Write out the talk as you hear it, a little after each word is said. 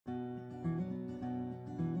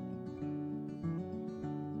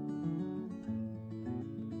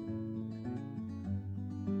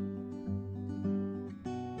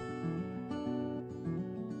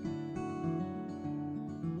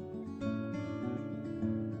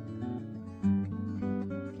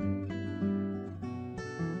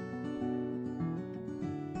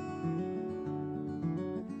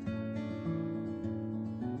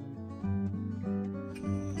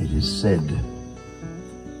is said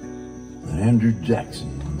that Andrew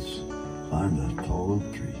Jackson once climbed a tall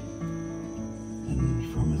oak tree,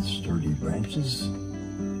 and from its sturdy branches,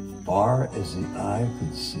 far as the eye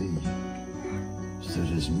could see, stood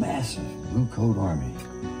his massive blue coat army,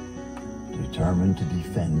 determined to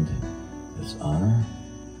defend its honor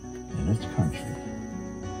and its country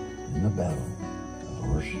in the Battle of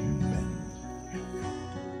Horseshoe Bend.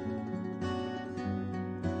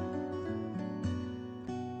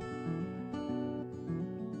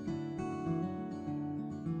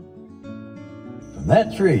 From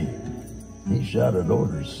that tree, he shouted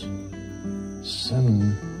orders.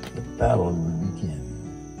 Soon the battle would begin.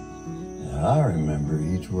 Now, I remember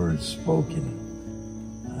each word spoken.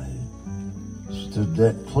 I stood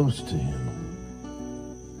that close to him.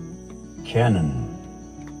 Cannon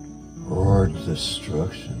roared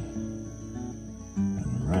destruction,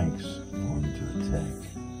 and ranks formed to attack.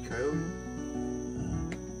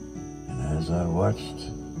 And as I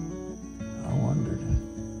watched, I wondered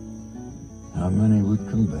how many would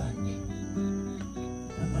come back,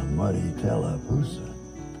 and the muddy Tallapoosa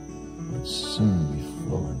would soon be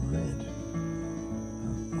flowing red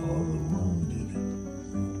of all the wounded,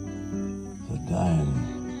 the dying,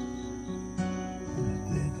 and the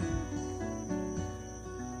dead.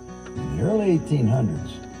 In the early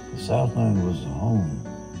 1800s, the Southland was the home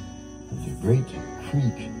of the Great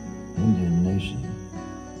Creek Indian Nation,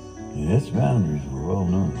 and its boundaries were well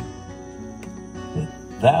known.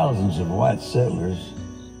 Thousands of white settlers,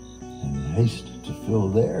 in haste to fill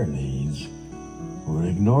their needs, would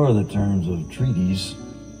ignore the terms of treaties,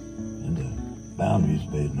 and the boundaries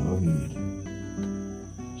paid no heed.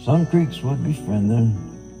 Some creeks would befriend them,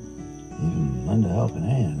 even lend a helping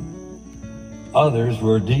hand. Others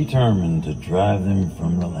were determined to drive them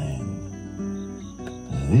from the land.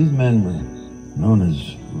 These men were known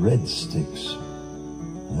as Red Sticks.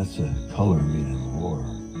 That's a color meaning war.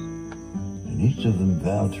 Each of them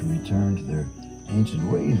vowed to return to their ancient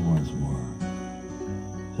ways once more.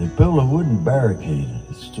 They built a wooden barricade,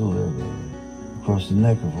 it's still there, brother, across the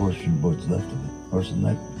neck of Horseshoe, what's left of it, across the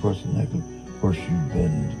neck of Horseshoe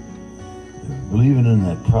Bend, believing in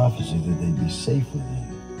that prophecy that they'd be safe within.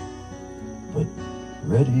 But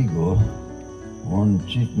Red Eagle warned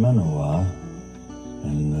Chief Manawa,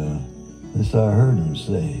 and this I heard him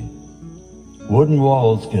say: wooden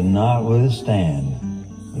walls cannot withstand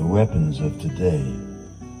the weapons of today,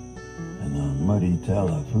 and the muddy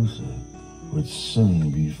Tallapoosa would soon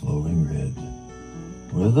be flowing red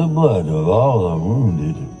with the blood of all the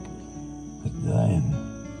wounded, the dying,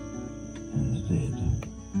 and the dead.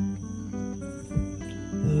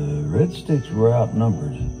 The Red Sticks were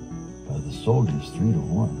outnumbered by the soldiers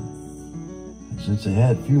 3-1, and since they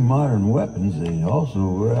had few modern weapons, they also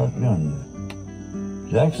were outgunned.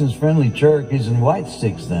 Jackson's friendly Cherokees and White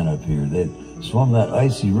Sticks then appeared. They'd swum that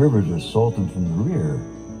icy river to assault them from the rear.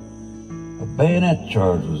 A bayonet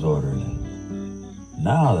charge was ordered.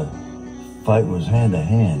 Now the fight was hand to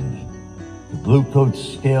hand. The bluecoats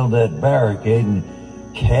scaled that barricade and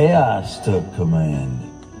chaos took command.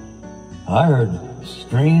 I heard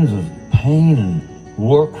screams of pain and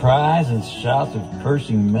war cries and shouts of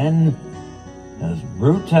cursing men as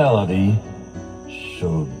brutality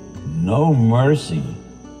showed no mercy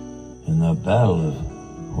in the Battle of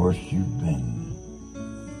Horseshoe Bend.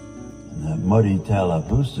 And that muddy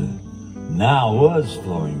Tallapoosa now was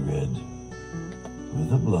flowing red with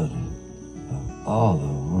the blood of all the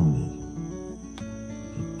wounded,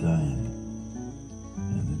 the dying,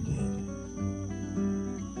 and the dead.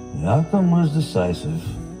 The outcome was decisive.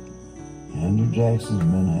 Andrew Jackson's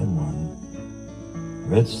men had won.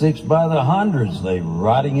 Red Sticks by the hundreds lay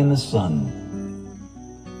rotting in the sun.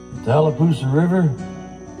 The Tallapoosa River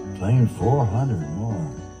claimed 400 more.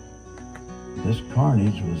 This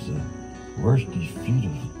carnage was the worst defeat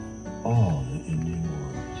of all the Indian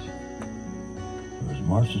wars. It was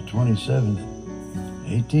March the 27th,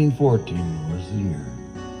 1814 was the year.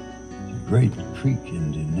 The Great Creek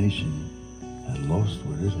Indian Nation had lost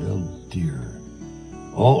what it held dear.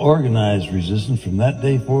 All organized resistance from that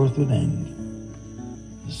day forth would end.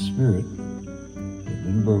 The spirit had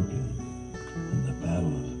been broken in the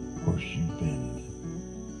Battle of Horseshoe Bend.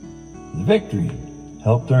 The victory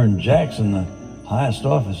helped earn Jackson the highest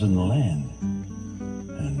office in the land.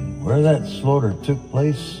 And where that slaughter took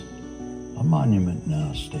place, a monument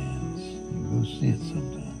now stands. You can go see it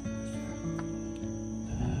sometime.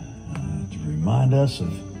 To remind us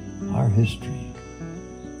of our history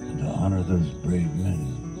and to honor those brave men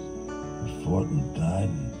who fought and died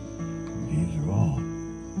and gave their all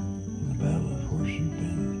in the Battle of Horseshoe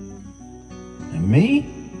Bend. And me?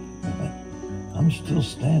 I'm still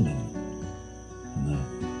standing. in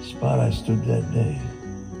the spot I stood that day.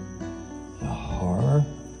 The horror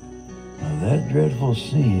of that dreadful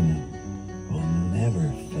scene will never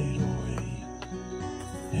fade away.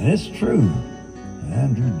 And it's true,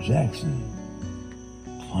 Andrew Jackson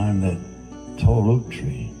climbed that tall oak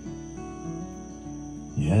tree.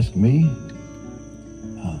 You ask me?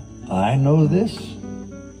 I know this?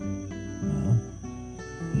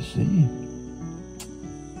 You see,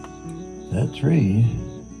 that tree